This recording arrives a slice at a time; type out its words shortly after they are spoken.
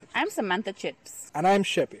I'm Samantha Chips. And I'm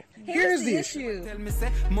Sheppy. Here's the issue. Tell me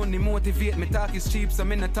say money motivate me, talk is cheap, so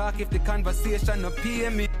me not talk if the conversation no pay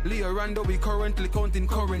me. Leo Rando we currently counting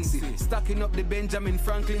currency, stacking up the Benjamin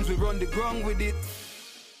Franklins, we run the ground with it.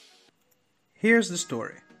 Here's the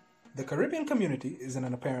story. The Caribbean community is in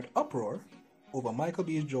an apparent uproar over Michael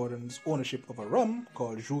B. Jordan's ownership of a rum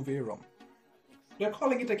called J'ouvert rum. They're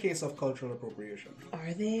calling it a case of cultural appropriation.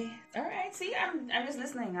 Are they? All right, see, I'm just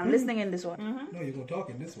listening. I'm listening in this one. No, you're going to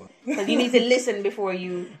talk in this one. Because you need to listen before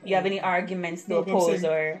you have any arguments to oppose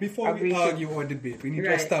or before agree we to. argue or debate, we need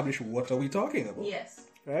to establish what are we talking about. Yes.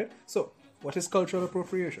 Right? So, what is cultural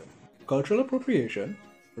appropriation? Cultural appropriation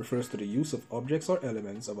refers to the use of objects or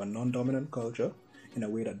elements of a non-dominant culture in a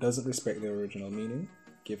way that doesn't respect their original meaning,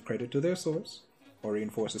 give credit to their source, or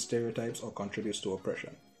reinforces stereotypes or contributes to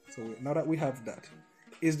oppression. So now that we have that,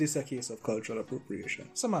 is this a case of cultural appropriation?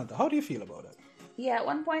 Samantha, how do you feel about it? Yeah, at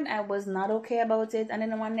one point I was not okay about it, and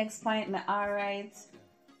then at one next point, me alright.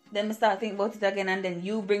 Then me start thinking about it again, and then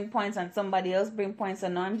you bring points and somebody else bring points,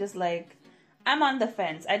 and I'm just like, I'm on the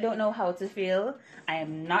fence. I don't know how to feel. I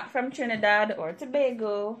am not from Trinidad or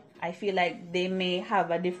Tobago. I feel like they may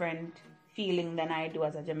have a different feeling than I do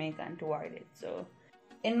as a Jamaican toward it. So,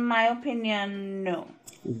 in my opinion, no.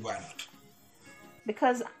 Why not?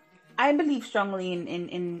 Because I believe strongly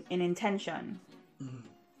in intention. Mm-hmm.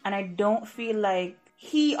 And I don't feel like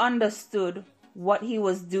he understood what he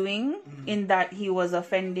was doing in that he was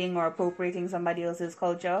offending or appropriating somebody else's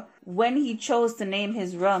culture. When he chose to name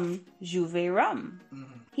his rum J'ouvert rum,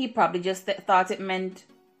 he probably just thought it meant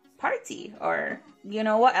party or,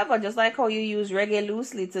 whatever. Just like how you use reggae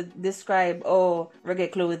loosely to describe,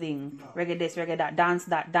 reggae clothing, reggae this, reggae that, dance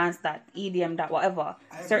that, EDM that, whatever.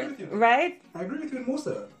 I agree with you. Right? I agree with you in most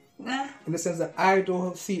of it. In the sense that I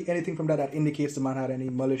don't see anything from that indicates the man had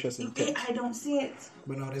any malicious intent. I don't see it.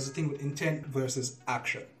 But now there's a thing with intent versus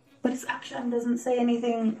action. But his action doesn't say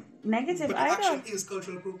anything negative but either. Action is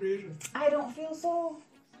cultural appropriation. I don't feel so.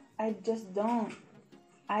 I just don't.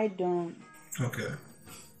 I don't. Okay.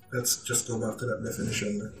 Let's just go back to that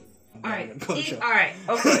definition. Alright. Alright.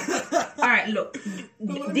 Okay. Alright, look.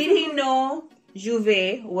 Did he know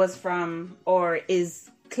J'ouvert was from or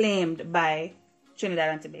is claimed by Trinidad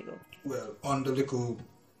and Tobago? Well, on the little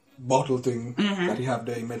bottle thing that he had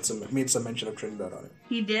there, he made some mention of Trinidad on it.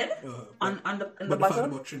 He did? On the but bottle? the fact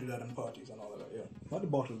about Trinidad and parties and all of that, yeah. Not the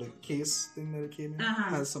bottle, the case thing that it came in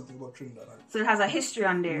has something about Trinidad on it. So it has a history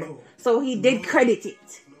on there. No. So he did credit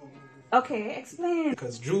it. No. Okay, explain.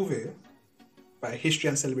 Because J'ouvert, by history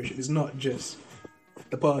and celebration, is not just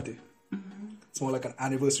the party. It's more like an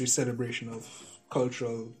anniversary celebration of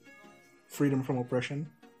cultural freedom from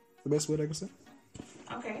oppression. The best word I can say.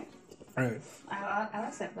 Okay. Right. I'll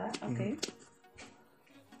accept that. Okay.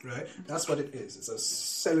 Right? That's what it is. It's a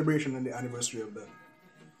celebration and the anniversary of that.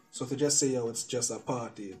 So to just say, it's just a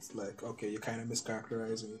party, it's like, okay, you're kind of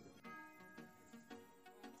mischaracterizing it.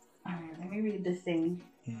 Alright, let me read the thing.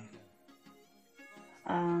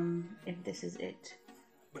 If this is it.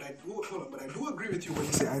 But I do agree with you when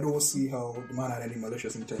you say I don't see how the man had any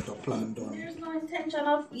malicious intent or planned on. There's no intention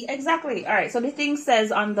of exactly. Alright, so the thing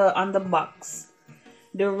says on the box.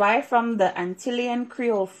 Derived from the Antillean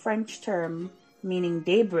Creole French term meaning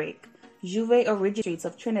daybreak, J'ouvert originates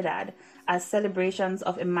of Trinidad as celebrations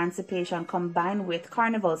of emancipation combined with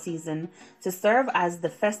carnival season to serve as the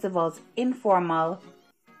festival's informal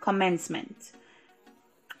commencement.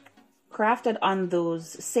 Crafted on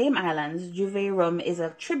those same islands, J'ouvert rum is a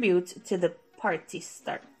tribute to the party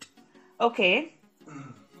start. Okay.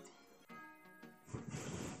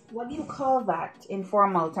 What do you call that in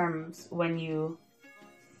formal terms when you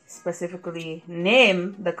specifically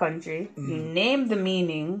name the country, you name the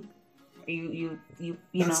meaning, you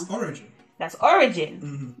That's know. origin. That's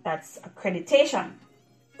origin. That's accreditation.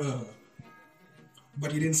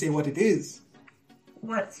 But you didn't say what it is.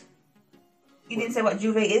 What? You didn't say what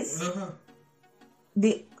J'ouvert is?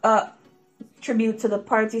 The tribute to the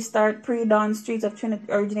party start pre-dawn streets of Trinidad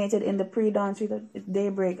originated in the pre-dawn street of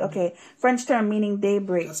daybreak. Okay. French term meaning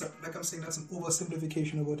daybreak. Like I'm saying, that's an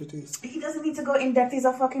oversimplification of what it is. He doesn't need to go in depth. He's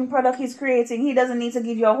a fucking product he's creating. He doesn't need to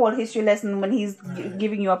give you a whole history lesson when he's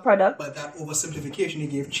giving you a product. But that oversimplification he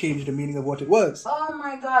gave changed the meaning of what it was. Oh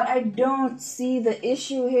my god, I don't see the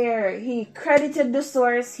issue here. He credited the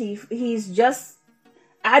source. He's just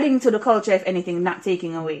adding to the culture, if anything, not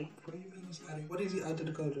taking away. What do you mean he's adding? What is he add to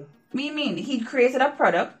the culture? Me mean he created a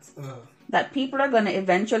product that people are gonna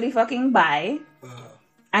eventually fucking buy.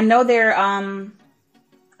 And now they're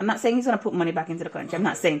I'm not saying he's going to put money back into the country. I'm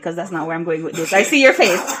not saying, because that's not where I'm going with this. I see your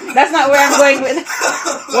face. That's not where I'm going with.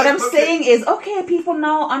 What I'm saying is, okay, people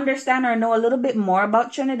now understand or know a little bit more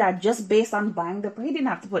about Trinidad just based on buying the... He didn't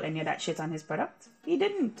have to put any of that shit on his product. He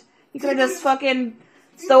didn't. He could have just fucking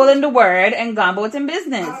stolen the word and gone about in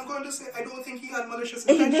business. And I'm going to say, I don't think he had malicious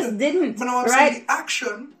intention. He just didn't. But now I'm saying the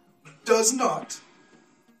action does not.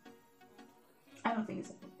 I don't think it's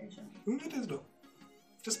appropriation. It is, though.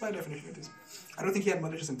 Just by definition, it is. I don't think he had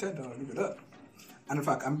malicious intent, and I'll leave it at that. And in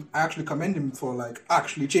fact, I actually commend him for like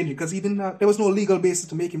actually changing, because he didn't. There was no legal basis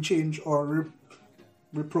to make him change or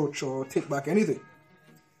reproach or take back anything.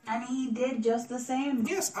 And he did just the same.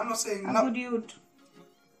 Yes, I'm not saying. A good youth.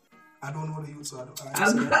 I don't know the youth, so I don't.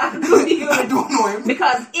 I don't know him.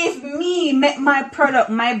 Because if me make my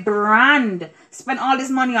product, my brand, spend all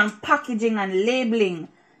this money on packaging and labeling,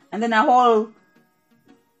 and then a whole,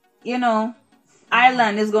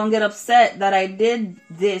 island is gonna get upset that I did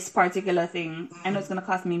this particular thing. I know it's gonna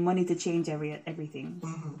cost me money to change everything.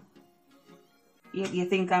 You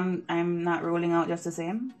think I'm not rolling out just the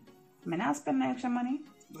same? I mean, I'll spend my extra money.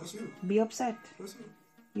 That's you. Be upset. That's you.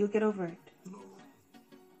 You'll get over it. No.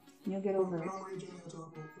 You'll get over it.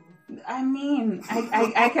 It. I mean,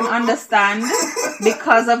 I can understand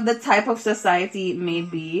because of the type of society it may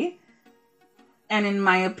be. And in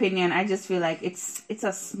my opinion, I just feel like it's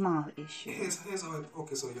a small issue. Here's how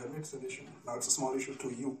okay, so you admit it's an issue. Now it's a small issue to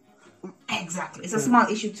you. Exactly. It's a small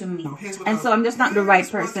issue to me. And so I'm just not the right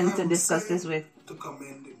person to discuss this with. To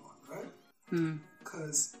commend him on, right?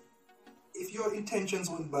 Because if your intentions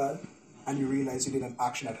weren't bad and you realize you did an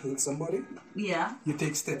action that hurt somebody, you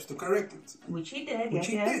take steps to correct it. Which he did, Which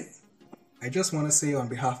he did. I just want to say on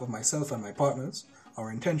behalf of myself and my partners,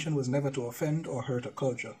 our intention was never to offend or hurt a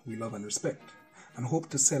culture we love and respect, and hope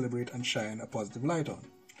to celebrate and shine a positive light on.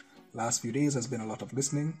 Last few days has been a lot of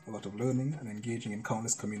listening, a lot of learning, and engaging in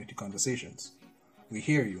countless community conversations. We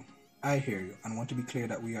hear you, I hear you, and want to be clear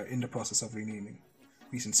that we are in the process of renaming.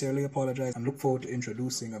 We sincerely apologize and look forward to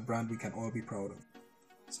introducing a brand we can all be proud of.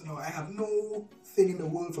 So no, I have no thing in the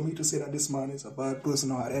world for me to say that this man is a bad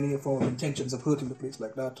person or had any form of intentions of hurting the place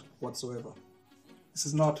like that whatsoever. This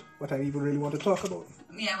is not what I even really want to talk about.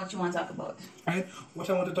 Yeah, what you want to talk about? Right? What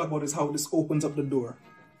I want to talk about is how this opens up the door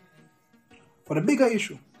for the bigger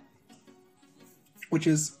issue, which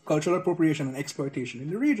is cultural appropriation and exploitation in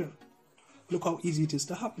the region. Look how easy it is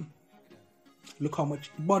to happen. Look how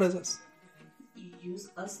much it bothers us. You use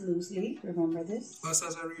us loosely, remember this? Us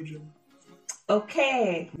as a region.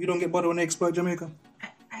 Okay. You don't get bothered when they exploit Jamaica?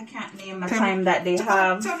 I can't name a time that they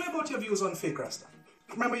have. Tell me about your views on fake Rasta.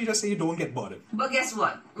 Remember, you just say you don't get bothered. But guess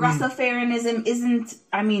what? Rastafarianism isn't...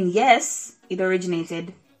 I mean, yes, it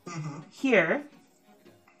originated here.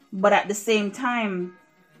 But at the same time,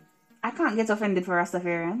 I can't get offended for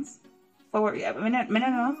Rastafarians. For what? I mean, I don't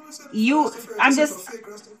know. I'm just...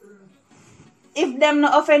 If them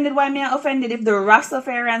not offended, why me are offended? If the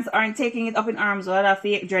Rastafarians aren't taking it up in arms, what a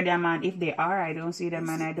fake dread man. If they are, I don't see them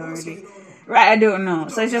and I don't really... Right, I don't know.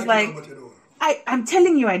 So it's just like... I'm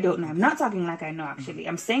telling you I don't know. I'm not talking like I know, actually.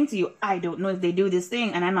 I'm saying to you, I don't know if they do this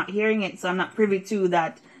thing, and I'm not hearing it, so I'm not privy to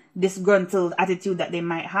that disgruntled attitude that they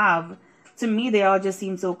might have. To me, they all just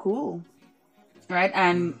seem so cool. Right?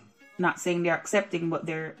 And not saying they're accepting, but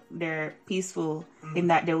they're peaceful in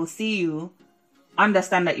that they will see you,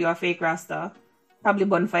 understand that you're a fake Rasta, probably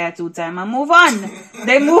bonfire 2 times, and move on.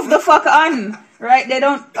 They move the fuck on. Right? They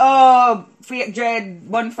don't, fake dread,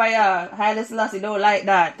 bonfire, Haile Selassie, don't like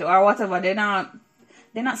that, or whatever. They're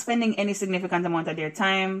not spending any significant amount of their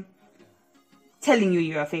time telling you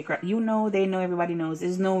you're a fake Rasta. You know, they know, everybody knows.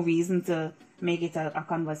 There's no reason to make it a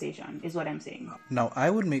conversation, is what I'm saying. Now, I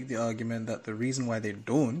would make the argument that the reason why they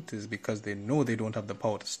don't is because they know they don't have the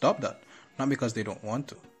power to stop that, not because they don't want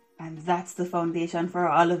to. And that's the foundation for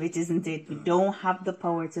all of it, isn't it? We don't have the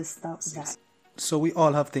power to stop that. So we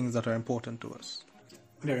all have things that are important to us.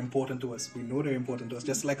 They're important to us. We know they're important to us.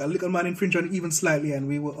 Just like a little man infringed on even slightly and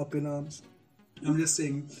we were up in arms. I'm just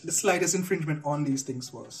saying, the slightest infringement on these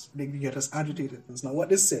things was, they get us agitated. Now what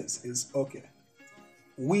this says is, okay,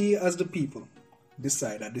 we as the people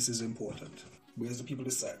decide that this is important. We as the people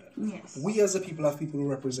decide that. Yes. We as the people have people who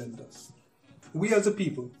represent us. We as the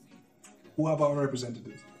people who have our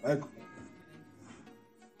representatives. Like,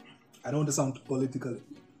 I don't want to sound political,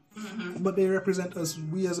 but they represent us.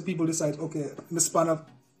 We as a people decide, okay, in the span of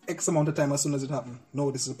X amount of time, as soon as it happens, no,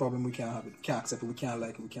 this is a problem, we can't have it, we can't accept it, we can't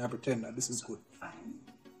like it, we can't pretend that this is good.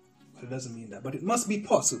 But it doesn't mean that. But it must be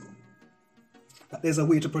possible that there's a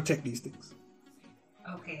way to protect these things.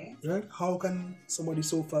 Okay. Right? How can somebody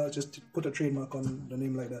so far just put a trademark on the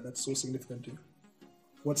name like that that's so significant to you?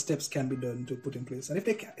 What steps can be done to put in place? And if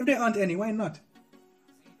they aren't any, why not?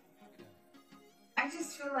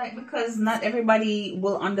 feel like because not everybody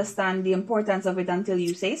will understand the importance of it until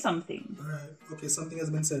you say something. Alright, okay, something has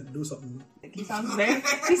been said. Do something. He sounds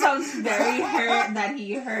very hurt that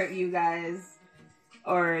he hurt you guys.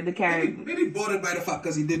 Or the character. Really bothered by the fact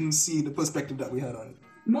because he didn't see the perspective that we had on it.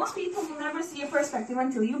 Most people will never see a perspective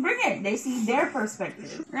until you bring it. They see their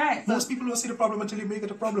perspective. Right. Most people don't see the problem until you make it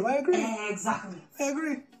a problem. I agree. Exactly. I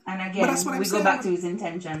agree. And again, we go back to his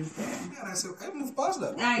intentions there. Yeah, and I said, I moved past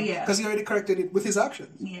that. Yeah. Because he already corrected it with his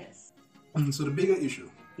actions. Yes. So the bigger issue,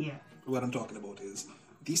 Yeah. what I'm talking about is,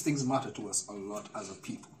 these things matter to us a lot as a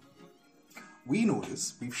people. We know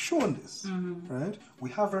this. We've shown this. Right? We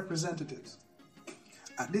have representatives.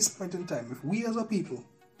 At this point in time, if we as a people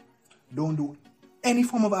don't do any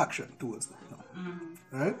form of action towards that,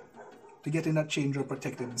 right? To get in that change or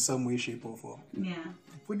protected in some way, shape, or form. Yeah.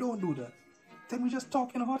 If we don't do that, then we just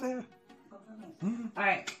talk in hot air.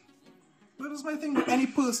 Alright. That is my thing. That any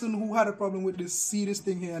person who had a problem with this, see this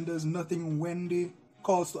thing here and does nothing when the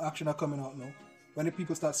calls to action are coming out now. When the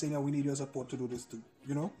people start saying, we need your support to do this too,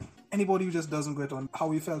 you know? Anybody who just doesn't get on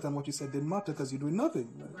how you felt and what you said didn't matter because you're doing nothing.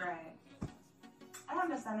 Right. I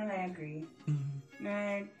understand and I agree.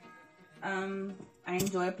 Right. I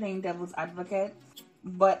enjoy playing devil's advocate,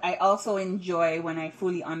 but I also enjoy when I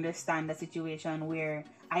fully understand the situation where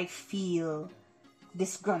I feel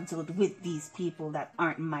disgruntled with these people that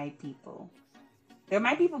aren't my people. They're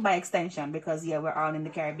my people by extension because, we're all in the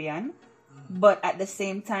Caribbean. But at the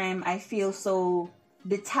same time, I feel so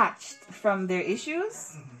detached from their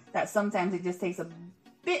issues that sometimes it just takes a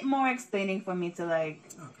bit more explaining for me to,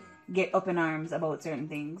 get up in arms about certain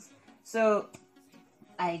things. So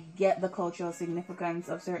I get the cultural significance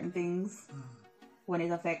of certain things when it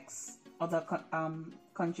affects other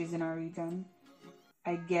countries in our region.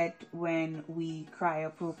 I get when we cry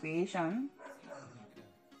appropriation.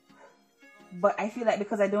 But I feel like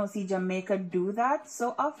because I don't see Jamaica do that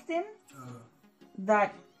so often,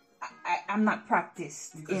 that I'm not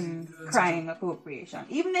practiced in crying appropriation.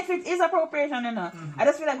 Even if it is appropriation, I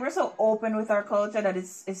just feel like we're so open with our culture that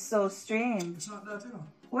it's so strange. It's not that,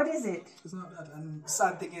 What is it? It's not that. And the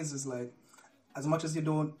sad thing is like, as much as you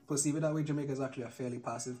don't perceive it that way, Jamaica is actually a fairly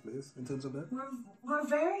passive place in terms of that. We're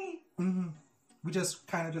very... We just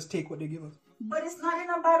kind of just take what they give us. But it's not in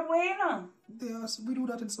a bad way, Yes, we do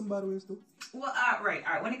that in some bad ways too. Well, right.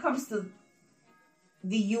 When it comes to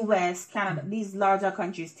the US, Canada, these larger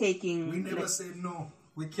countries taking... We never say no.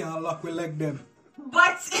 We can't lock, we like them.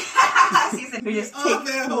 But... we just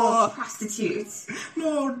take more prostitutes.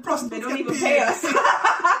 No, prostitutes they don't even pay us.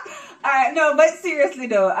 Alright, no, but seriously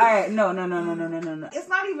though. Alright, no. It's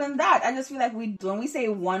not even that. I just feel like when we say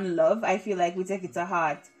one love, I feel like we take it to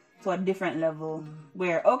heart to a different level.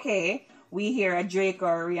 Where, okay, we hear a Drake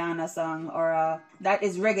or a Rihanna song or that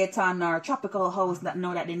is reggaeton or tropical house, that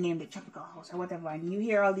they named it tropical house or whatever, and you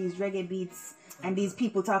hear all these reggae beats and these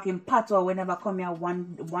people talking patois whenever come here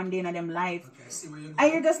one day in them life. Okay, I see where you're going.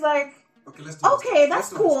 And you're just like, okay, let's do okay, this.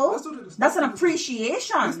 that's cool. Let's do this. That's an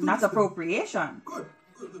appreciation, not appropriation. Good.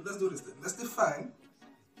 Let's do this then. Let's define.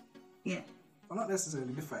 Yeah. Well, not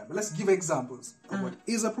necessarily define, but let's give examples of what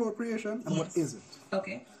is appropriation and what isn't.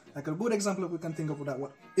 Okay. Like a good example that we can think of that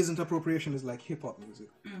what isn't appropriation is like hip hop music,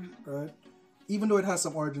 right? Even though it has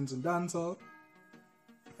some origins in dancehall,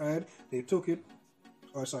 right? They took it,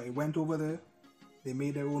 it went over there. They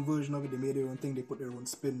made their own version of it. They made their own thing. They put their own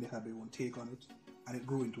spin. They had their own take on it, and it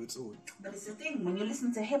grew into its own. But it's the thing, when you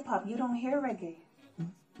listen to hip hop, you don't hear reggae.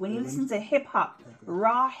 When you listen to hip hop,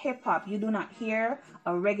 raw hip hop, you do not hear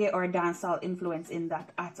a reggae or dancehall influence in that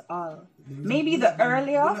at all. Maybe the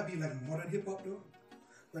earlier. Wouldn't that be like modern hip hop though?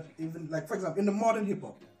 But even like, for example, in the modern hip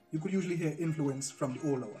hop, you could usually hear influence from the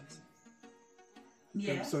older ones.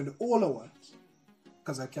 Yeah. So in the older ones,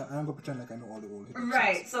 because I'm gonna pretend like I know all the old hip hop.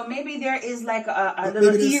 Right. songs. So maybe there is like a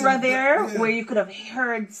little era there where you could have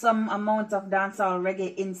heard some amount of dancehall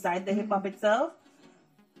reggae inside the hip hop itself.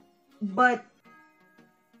 But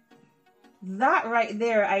that right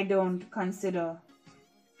there, I don't consider.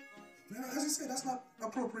 As you say, that's not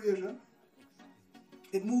appropriation.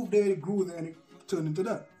 It moved there, it grew there, and it turned into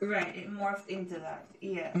that. Right, it morphed into that.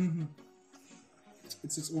 Yeah.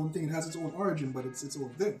 It's its own thing. It has its own origin, but it's its own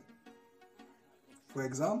thing. For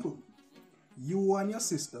example, you and your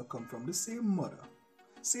sister come from the same mother.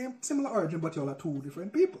 Similar origin, but y'all are two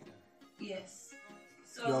different people. Yes.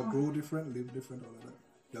 So Y'all grow different, live different, all of that.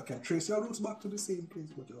 Y'all can trace your roots back to the same place,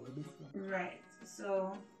 but y'all are different. right.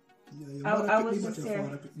 So Yeah, your I mother was picked me, just but your here.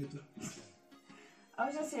 father picked me too. I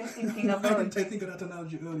was just here thinking I about didn't think of that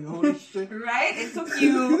analogy earlier. Holy shit. right. It took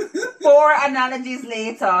you 4 analogies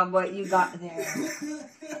later, but you got there.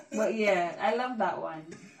 But yeah, I love that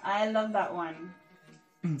one.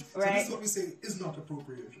 So right? this is what we say is not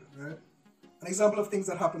appropriation, right? An example of things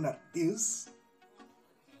that happen that is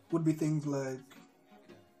would be things like,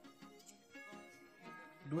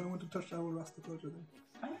 do I want to touch our Rasta culture then?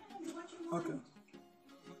 I don't know what you want. Okay.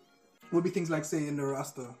 Would be things like, say, in the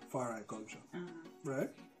Rastafari culture, right?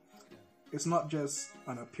 It's not just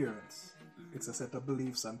an appearance. It's a set of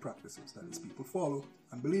beliefs and practices that these people follow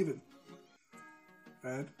and believe in,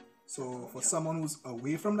 right? So for someone who's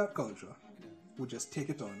away from that culture, who just take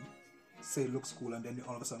it on, say it looks cool, and then you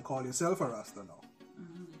all of a sudden call yourself a Rasta now,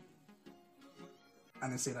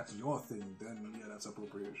 and they say that's your thing, then yeah, that's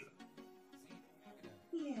appropriation.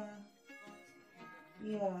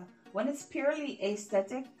 Yeah. When it's purely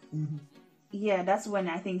aesthetic, yeah, that's when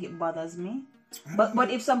I think it bothers me. But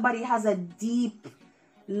if somebody has a deep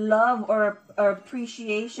love or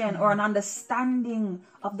appreciation or an understanding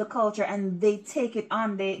of the culture and they take it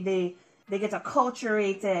on, they get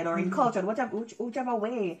acculturated or incultured, whichever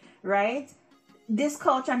way, right? This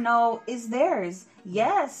culture now is theirs.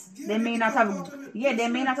 Yes, they may not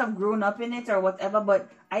have grown up in it or whatever, but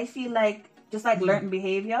I feel like just like learned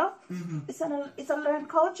behavior, it's a learned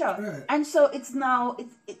culture, Right. and so it's now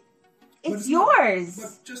it's yours.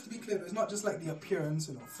 But just to be clear, it's not just like the appearance,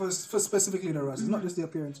 you know. For specifically the Rasta, it's not just the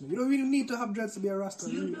appearance. You don't really need to have dreads to be a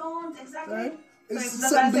Rasta. You really, don't exactly. right? It's So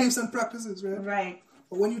certain beliefs and practices, right? Right.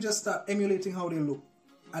 But when you just start emulating how they look,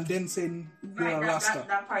 and then saying you're a Rasta,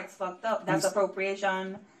 That part's fucked up. That's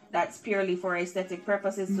appropriation. That's purely for aesthetic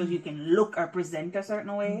purposes, so you can look or present a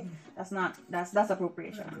certain way. That's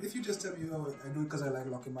appropriation. But if you just tell me, oh, I do it because I like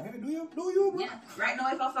locking my hair, do you, bro? Yeah. Right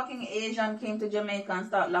now, if a fucking Asian came to Jamaica and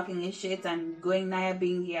start locking his shit and going Naya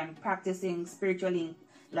being here and practicing spiritually,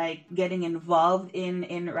 like getting involved in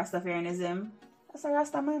Rastafarianism, that's a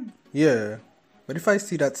Rasta man. Yeah. But if I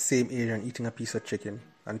see that same Asian eating a piece of chicken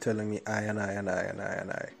and telling me I,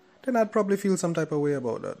 then I'd probably feel some type of way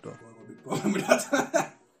about that, though. Big problem with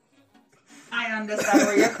that. I understand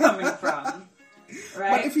where you're coming from.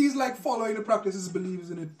 Right? But if he's like following the practices,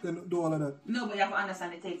 believes in it, then do all of that. No, but you have to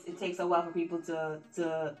understand it takes a while for people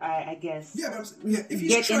to I guess Yeah, but if he's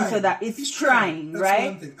get trying, into that. It's if he's trying, that's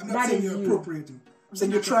right? one thing. I'm not That saying is you're you. appropriating. I'm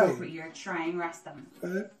saying you're trying. You're trying, Rastam.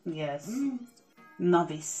 Right? Yes.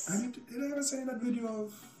 Novice. I mean, did I ever say that video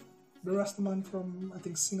of the Rasta man from, I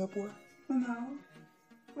think, Singapore? No.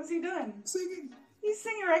 What's he doing? Singing. He's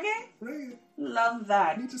singing reggae? Right. Love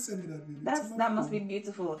that. I need to send you that video. That must be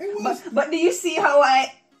beautiful. It was. But do you see how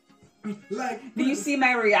Do you see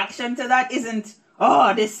my reaction to that? Isn't,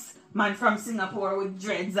 oh, this man from Singapore with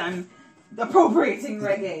dreads and appropriating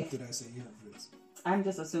reggae. Did I say he had dreads? I'm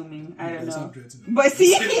just assuming. I don't There's know. not dreads in it. But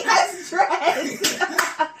see, he has dreads.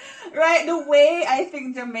 Right? The way I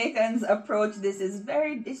think Jamaicans approach this is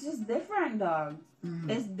it's just different, dog.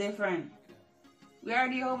 It's different. We're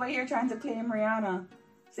already over here trying to claim Rihanna.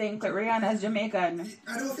 Saying that Rihanna is Jamaican.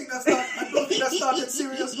 I don't think that started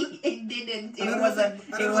seriously. It didn't. It And was I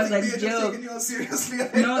don't a think Beatrice joke. taking you seriously.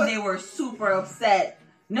 No, they were super upset.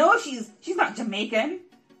 No, she's not Jamaican.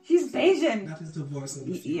 She's Bayesian. That is the voice of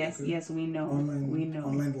the few. Yes, we know. We know.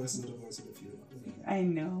 Online voice is the voice of the few. I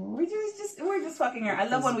know. We're just fucking around. I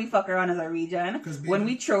love when we fuck around as a region. 'Cause When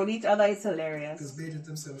we troll each other, it's hilarious. Because Beatrice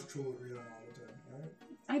themselves troll Rihanna all the time, right?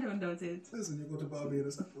 I don't doubt it. Listen, you go to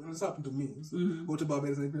Barbados. It's happened to me. So go to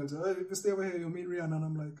Barbados and people say, "Oh, if you stay over here, you'll meet Rihanna." And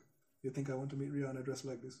I'm like, "You think I want to meet Rihanna dressed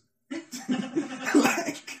like this?"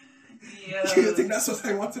 Like, do you think that's what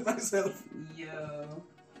I wanted myself? Yo.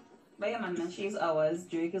 But yeah, man, she's ours.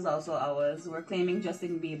 Drake is also ours. We're claiming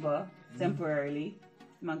Justin Bieber temporarily.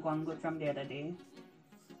 Man, going good from the other day.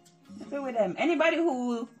 What's with them? Anybody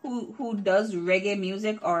who does reggae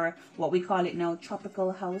music or what we call it now,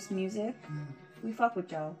 tropical house music, we fuck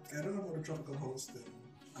with y'all. I don't know about the tropical house thing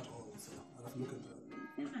at all, so I'll have to look into that.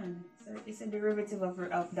 Yeah, so it's a derivative of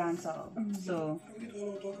dancehall. So We did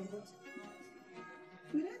all our talking first.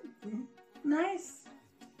 we did. Nice.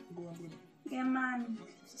 Go on good. Yeah, man.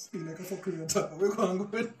 Speak like a fuckery on top. We're going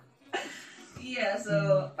good. Yeah,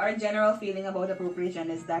 so our general feeling about appropriation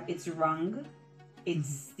is that it's wrong, it's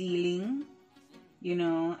stealing,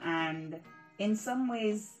 and in some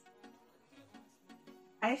ways,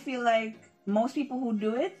 I feel like most people who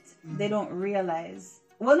do it, they don't realize.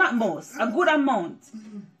 Well, not most, a good amount.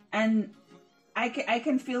 And I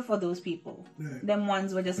can feel for those people. Right. Them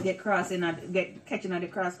ones will just get catching at the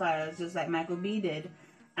crossfires, just like Michael B did.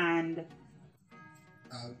 And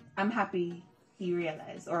I'm happy he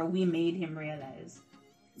realized, or we made him realize.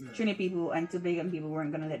 Trinity people and Tobago people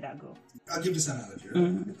weren't gonna let that go. I'll give this analogy.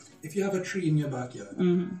 Right? If you have a tree in your backyard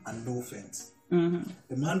and no fence,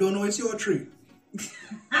 the man don't know it's your tree.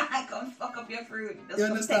 I can't fuck up your fruit. You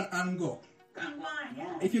understand? And go. Come on.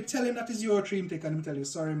 yeah. If you tell him that is your dream take and him tell you,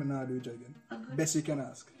 sorry, I'm not do it again. Okay. Best you can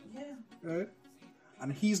ask. Yeah. Right?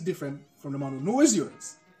 And he's different from the man who knows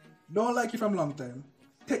yours. Don't like you from long time.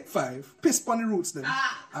 Take 5, piss on the roots then,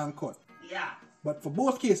 and cut. Yeah. But for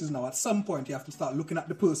both cases now, at some point you have to start looking at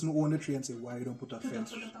the person who owned the tree and say, why you don't put a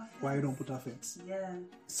fence? Why you don't put a fence? Yeah.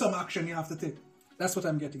 Some action you have to take. That's what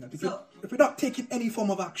I'm getting at. If So- you're not taking any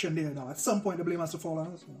form of action there now, at some point the blame has to fall on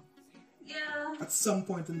us. You know? Yeah. At some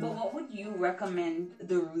point in the But what would you recommend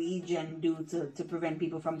the region do to prevent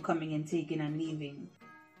people from coming and taking and leaving?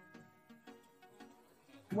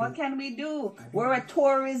 What can we do? We're a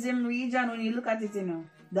tourism region when you look at it, you know.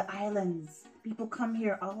 The islands. People come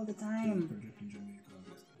here all the time.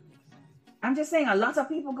 I'm just saying, a lot of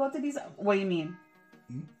people go to these. What do you mean?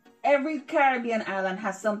 Every Caribbean island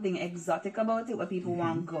has something exotic about it where people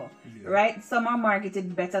want to go, right? Some are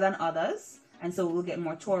marketed better than others, and so we'll get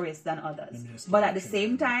more tourists than others. But at the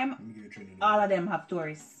same time, all of them have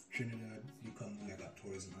tourists. Trinidad become like a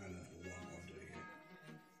tourism island for 1 month a year.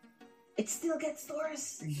 It still gets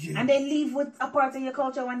tourists, Yeah. and they leave with a part of your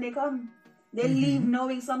culture when they come. They leave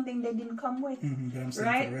knowing something they didn't come with. But I'm saying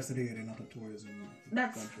Right? for the rest of the year, they're not a tourism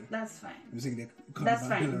country. That's fine. I'm saying they come That's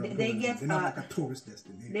back fine. here on They tourism. get, They're not like a tourist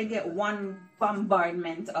destination. They get one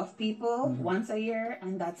bombardment of people once a year,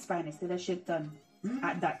 and that's fine. It's still a shit ton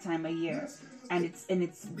at that time of year, Yes. and it's They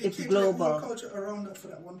it's keep global. the culture around that for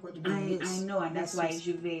that 1.2 I years. know, and that's why Yes.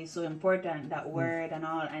 Juve is so important. That word and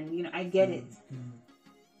all, and you know, I get it.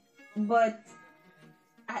 But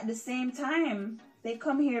at the same time, they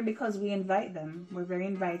come here because we invite them. We're very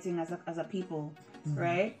inviting as a people,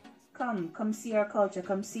 right? Come see our culture.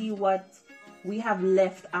 Come see what we have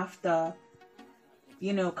left after,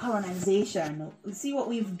 you know, colonization. See what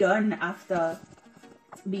we've done after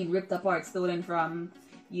being ripped apart, stolen from,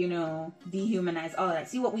 you know, dehumanized, all that.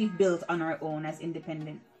 See what we've built on our own as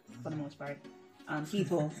independent, for the most part,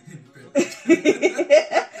 people.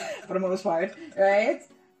 For the most part, right?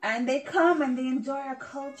 And they come and they enjoy our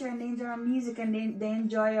culture and they enjoy our music and they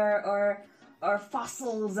enjoy our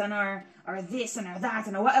fossils and our this and our that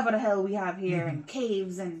and whatever the hell we have here and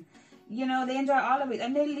caves and, you know, they enjoy all of it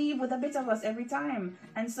and they leave with a bit of us every time.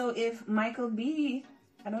 And so if Michael B,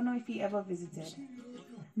 I don't know if he ever visited,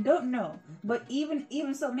 don't know, but even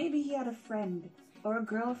so, maybe he had a friend or a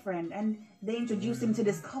girlfriend and they introduced him to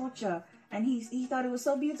this culture. And he thought it was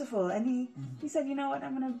so beautiful, and he said, you know what,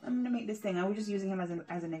 I'm gonna make this thing. I was just using him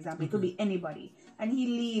as an example. It could be anybody, and he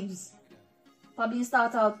leaves. Probably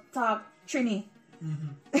start out talk Trini.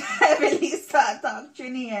 Heavily start talk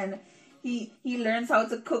Trini, and he learns how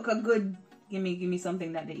to cook a good. Give me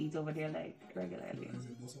something that they eat over there like regularly.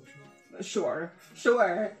 Sure,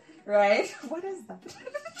 right? What is that?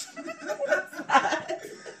 What's that?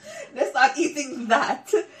 They start eating that,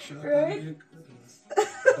 right?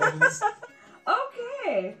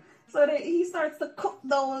 Okay, so he starts to cook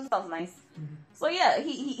those. Sounds nice. So yeah,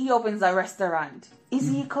 he opens a restaurant. Is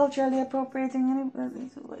he culturally appropriating any?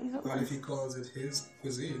 Well, if he calls it his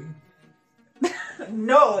cuisine,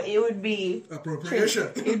 No, it would be appropriation.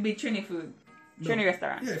 It would be Trini food, Trini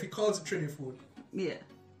restaurant. Yeah, if he calls it Trini food, Yeah,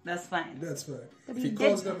 that's fine. that's fine. But If he he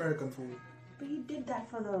calls did- it American food, But he did that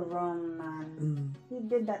for the rum, man. He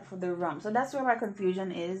did that for the rum. So that's where my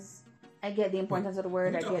confusion is. I get the importance of the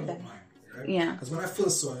word. I we talk get about that. mine, right? Yeah. Because when I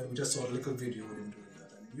first saw it, we just saw a little video with him doing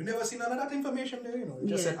that. And you never seen none of that information there, you know. He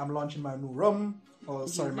just Yeah. said, I'm launching my new rum, or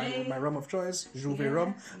sorry, Juve. my rum of choice, Juve Yeah,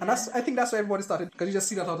 rum. And I think that's why everybody started, because you just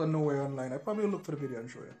see that out of nowhere online. I probably look for the video and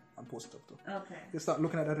show you and post it up too. Okay. You start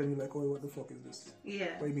looking at that and you're like, oh, what the fuck is this?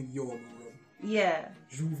 Yeah. What do you mean your new rum? Yeah.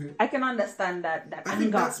 Juve. I can understand that I anger.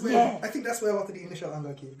 think that's where Yeah. I think that's where a lot of the initial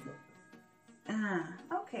anger came from.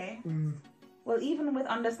 Okay. Well, even with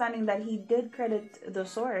understanding that he did credit the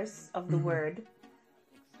source of the word,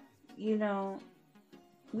 you know,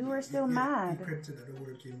 we were still He mad. credited that the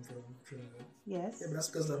word came from Trinidad. Yes. Yeah, but that's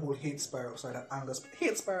because that whole hate spiral started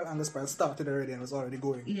already and was already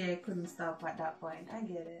going. Yeah, it couldn't stop at that point. I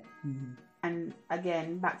get it. And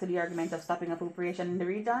again, back to the argument of stopping appropriation in the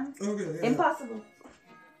region. Okay, yeah. Impossible.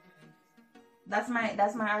 That's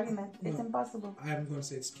my argument. It's No. impossible. I'm going to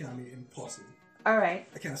say it can be impossible. All right.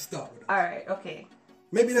 I can't stop with it. All right. Okay.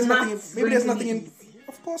 Maybe there's Not nothing. Maybe there's going to nothing be in. easy.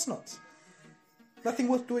 Of course not. Nothing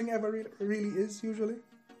worth doing ever really is usually.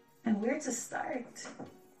 And where to start?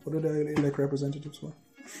 What do they elect representatives for?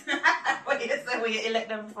 What do you say? What you elect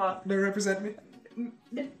them for? They represent me.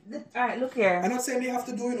 All right. Look here. I'm not saying they have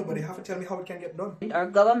to do it, but they have to tell me how it can get done. Our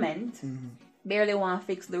government barely want to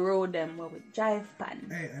fix the road them where we drive pan.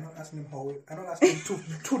 Hey, I'm not asking them how. I'm not asking them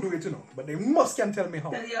to do it, you know. But they must can tell me how.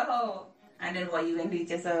 Tell you how. And then what you can do it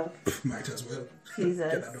yourself. Might as well.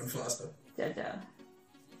 Jesus. Get that done faster. Jaja.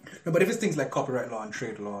 No, but if it's things like copyright law and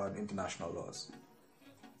trade law and international laws,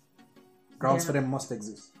 grounds for them must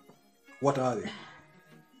exist. What are they?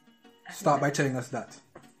 Start by telling us that.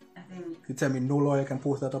 I think You tell me no lawyer can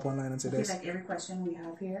post that up online and say I feel this. like every question we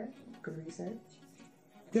have here could research.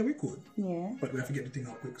 Yeah, we could. Yeah. But we have to get the thing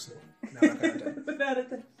out quick, so now I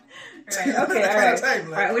can't. Right, okay, all right.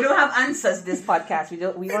 All right, we don't have answers this podcast.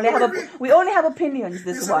 We only have opinions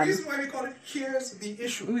this There's one. a reason why we call it Here's the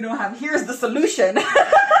Issue. We don't have here's the solution.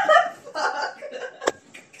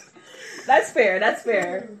 That's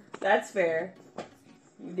fair.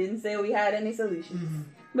 We didn't say we had any solutions. Mm-hmm.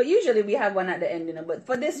 But usually we have one at the end, you know. But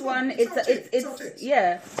for this one, it's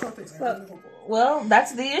yeah. Well,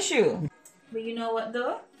 that's the issue. But you know what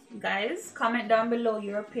though? Guys, comment down below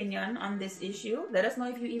your opinion on this issue. Let us know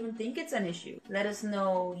if you even think it's an issue. Let us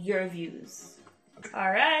know your views.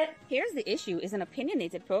 Alright. Here's the Issue is an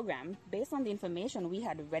opinionated program based on the information we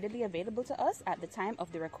had readily available to us at the time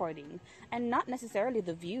of the recording, and not necessarily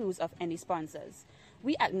the views of any sponsors.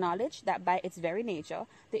 We acknowledge that by its very nature,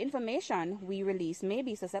 the information we release may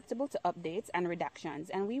be susceptible to updates and redactions,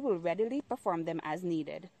 and we will readily perform them as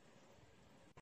needed.